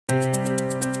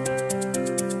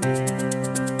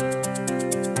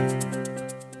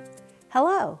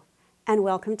Hello, and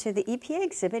welcome to the EPA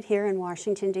exhibit here in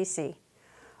Washington, D.C.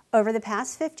 Over the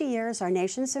past 50 years, our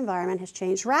nation's environment has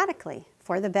changed radically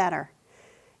for the better.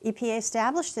 EPA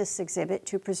established this exhibit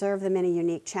to preserve the many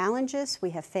unique challenges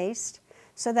we have faced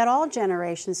so that all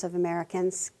generations of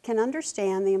Americans can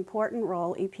understand the important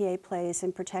role EPA plays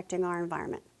in protecting our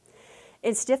environment.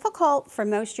 It's difficult for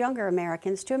most younger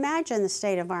Americans to imagine the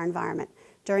state of our environment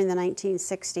during the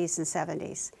 1960s and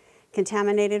 70s.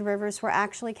 Contaminated rivers were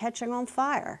actually catching on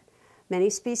fire. Many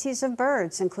species of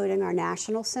birds, including our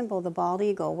national symbol, the bald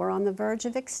eagle, were on the verge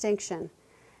of extinction,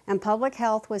 and public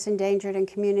health was endangered in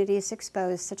communities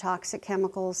exposed to toxic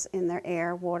chemicals in their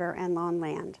air, water, and on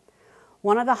land.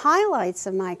 One of the highlights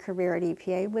of my career at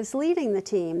EPA was leading the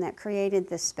team that created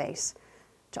this space.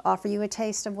 To offer you a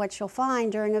taste of what you'll find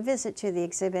during a visit to the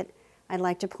exhibit, I'd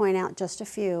like to point out just a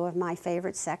few of my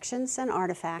favorite sections and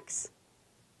artifacts.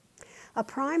 A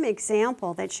prime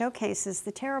example that showcases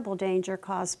the terrible danger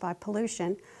caused by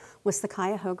pollution was the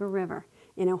Cuyahoga River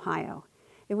in Ohio.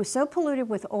 It was so polluted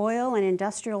with oil and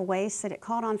industrial waste that it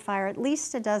caught on fire at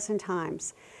least a dozen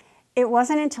times. It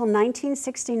wasn't until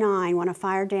 1969, when a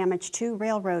fire damaged 2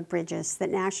 railroad bridges, that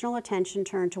national attention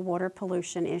turned to water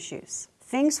pollution issues.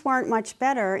 Things weren't much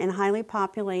better in highly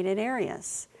populated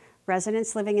areas.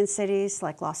 Residents living in cities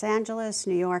like Los Angeles,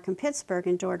 New York, and Pittsburgh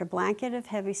endured a blanket of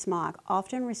heavy smog,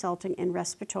 often resulting in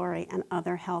respiratory and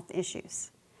other health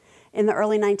issues. In the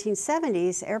early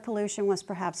 1970s, air pollution was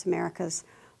perhaps America's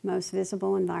most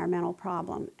visible environmental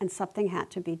problem, and something had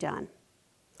to be done.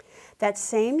 That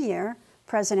same year,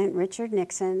 President Richard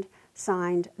Nixon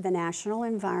signed the National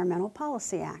Environmental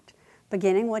Policy Act,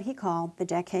 beginning what he called the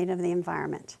Decade of the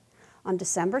Environment. On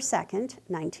December 2,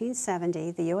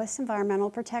 1970, the U.S. Environmental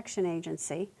Protection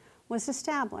Agency was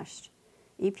established.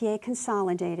 EPA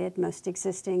consolidated most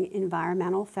existing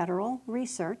environmental federal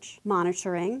research,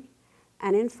 monitoring,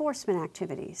 and enforcement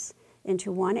activities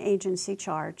into one agency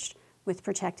charged with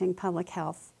protecting public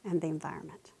health and the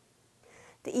environment.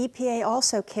 The EPA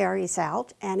also carries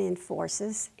out and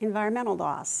enforces environmental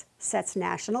laws, sets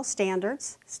national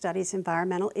standards, studies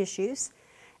environmental issues,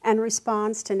 and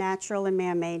responds to natural and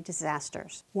man-made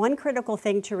disasters. One critical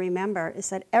thing to remember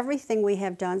is that everything we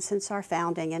have done since our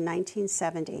founding in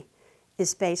 1970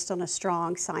 is based on a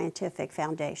strong scientific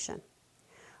foundation.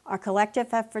 Our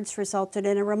collective efforts resulted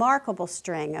in a remarkable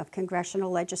string of congressional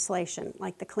legislation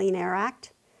like the Clean Air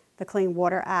Act, the Clean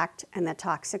Water Act, and the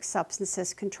Toxic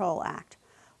Substances Control Act,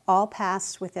 all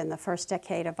passed within the first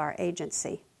decade of our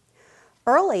agency.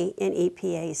 Early in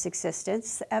EPA's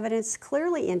existence, the evidence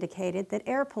clearly indicated that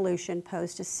air pollution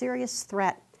posed a serious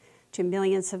threat to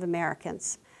millions of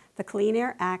Americans. The Clean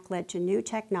Air Act led to new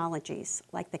technologies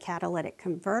like the catalytic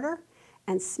converter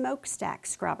and smokestack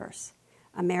scrubbers,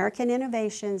 American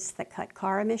innovations that cut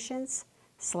car emissions,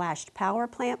 slashed power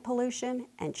plant pollution,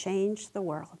 and changed the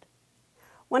world.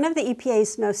 One of the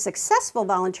EPA's most successful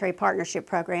voluntary partnership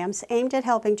programs aimed at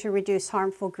helping to reduce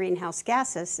harmful greenhouse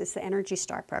gases is the Energy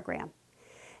Star program.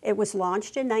 It was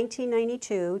launched in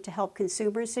 1992 to help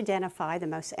consumers identify the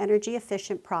most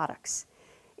energy-efficient products.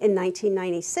 In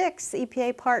 1996, the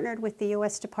EPA partnered with the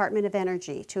U.S. Department of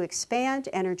Energy to expand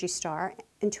Energy Star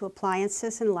into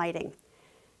appliances and lighting.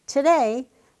 Today,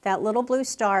 that little blue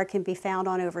star can be found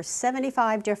on over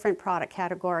 75 different product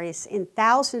categories in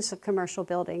thousands of commercial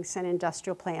buildings and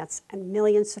industrial plants and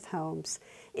millions of homes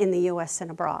in the U.S.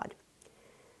 and abroad.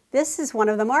 This is one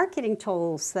of the marketing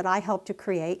tools that I helped to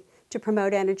create to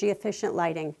promote energy-efficient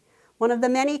lighting, one of the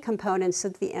many components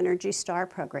of the Energy Star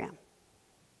program.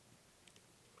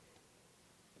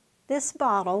 This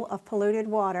bottle of polluted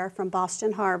water from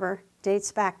Boston Harbor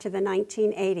dates back to the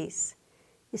 1980s.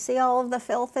 You see all of the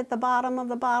filth at the bottom of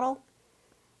the bottle?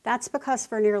 That's because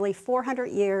for nearly 400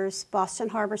 years, Boston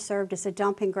Harbor served as a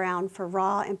dumping ground for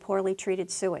raw and poorly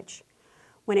treated sewage.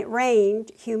 When it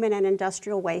rained, human and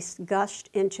industrial waste gushed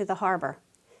into the harbor.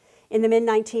 In the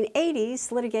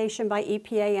mid-1980s, litigation by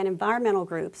EPA and environmental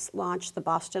groups launched the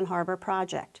Boston Harbor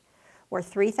Project, where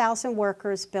 3,000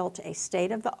 workers built a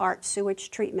state-of-the-art sewage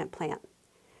treatment plant.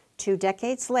 2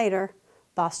 decades later,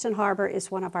 Boston Harbor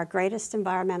is one of our greatest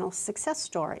environmental success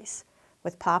stories,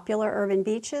 with popular urban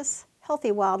beaches,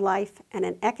 healthy wildlife, and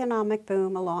an economic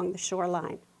boom along the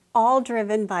shoreline, all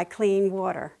driven by clean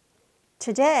water.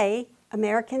 Today,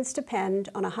 Americans depend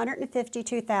on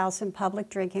 152,000 public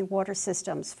drinking water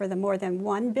systems for the more than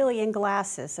 1 billion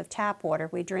glasses of tap water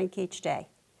we drink each day.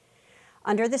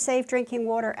 Under the Safe Drinking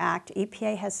Water Act,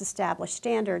 EPA has established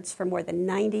standards for more than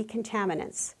 90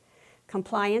 contaminants.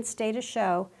 Compliance data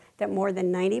show that more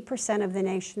than 90% of the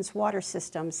nation's water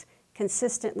systems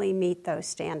consistently meet those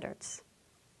standards.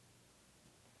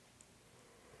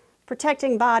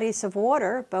 Protecting bodies of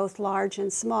water, both large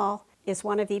and small, is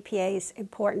one of EPA's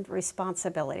important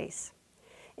responsibilities.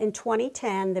 In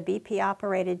 2010, the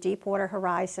BP-operated Deepwater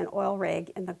Horizon oil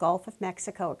rig in the Gulf of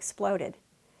Mexico exploded,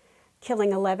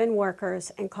 killing 11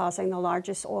 workers and causing the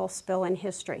largest oil spill in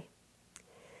history.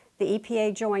 The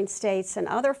EPA joined states and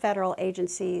other federal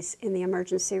agencies in the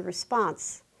emergency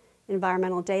response,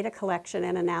 environmental data collection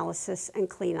and analysis, and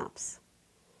cleanups.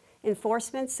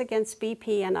 Enforcements against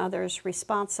BP and others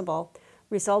responsible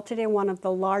resulted in one of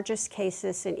the largest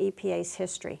cases in EPA's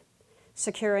history,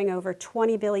 securing over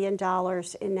 $20 billion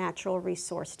in natural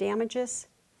resource damages,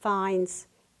 fines,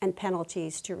 and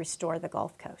penalties to restore the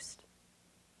Gulf Coast.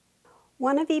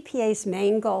 One of EPA's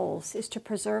main goals is to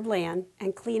preserve land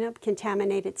and clean up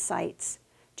contaminated sites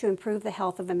to improve the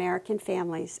health of American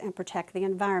families and protect the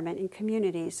environment in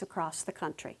communities across the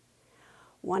country.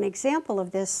 One example of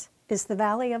this is the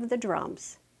Valley of the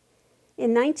Drums.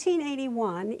 In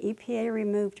 1981, EPA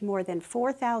removed more than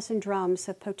 4,000 drums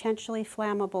of potentially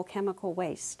flammable chemical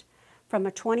waste from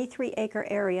a 23-acre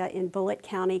area in Bullitt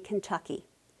County, Kentucky.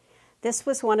 This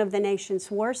was one of the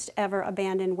nation's worst ever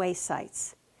abandoned waste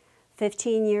sites.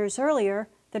 15 years earlier,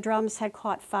 the drums had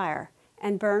caught fire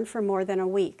and burned for more than a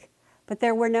week, but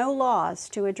there were no laws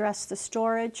to address the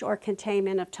storage or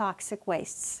containment of toxic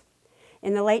wastes.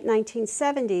 In the late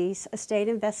 1970s, a state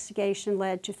investigation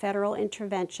led to federal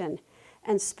intervention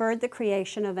and spurred the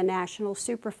creation of a national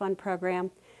Superfund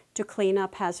program to clean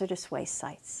up hazardous waste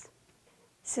sites.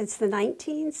 Since the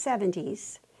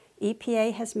 1970s,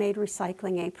 EPA has made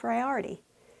recycling a priority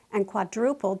and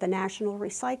quadrupled the national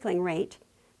recycling rate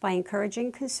by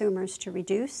encouraging consumers to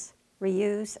reduce,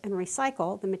 reuse, and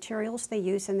recycle the materials they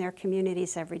use in their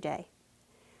communities every day.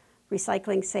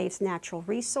 Recycling saves natural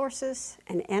resources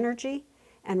and energy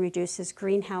and reduces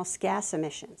greenhouse gas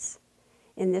emissions.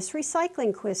 In this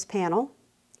recycling quiz panel,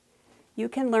 you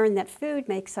can learn that food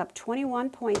makes up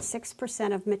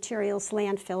 21.6% of materials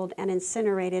landfilled and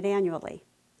incinerated annually.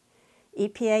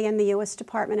 EPA and the U.S.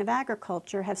 Department of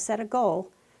Agriculture have set a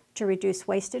goal to reduce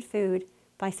wasted food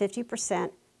by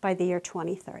 50% by the year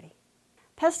 2030.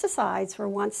 Pesticides were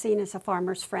once seen as a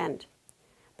farmer's friend,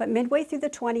 but midway through the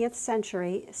 20th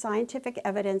century, scientific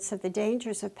evidence of the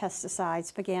dangers of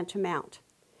pesticides began to mount.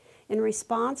 In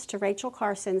response to Rachel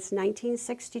Carson's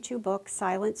 1962 book,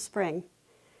 Silent Spring,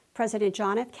 President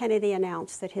John F. Kennedy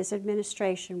announced that his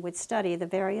administration would study the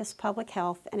various public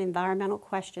health and environmental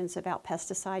questions about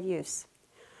pesticide use.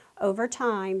 Over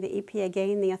time, the EPA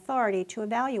gained the authority to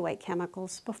evaluate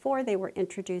chemicals before they were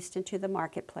introduced into the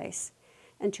marketplace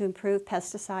and to improve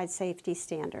pesticide safety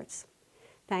standards.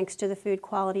 Thanks to the Food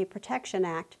Quality Protection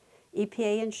Act,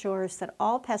 EPA ensures that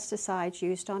all pesticides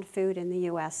used on food in the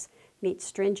U.S. meet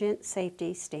stringent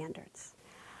safety standards.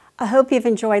 I hope you've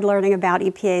enjoyed learning about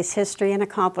EPA's history and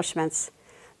accomplishments.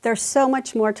 There's so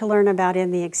much more to learn about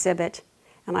in the exhibit,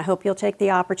 and I hope you'll take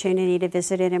the opportunity to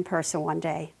visit it in person one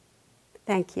day.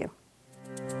 Thank you.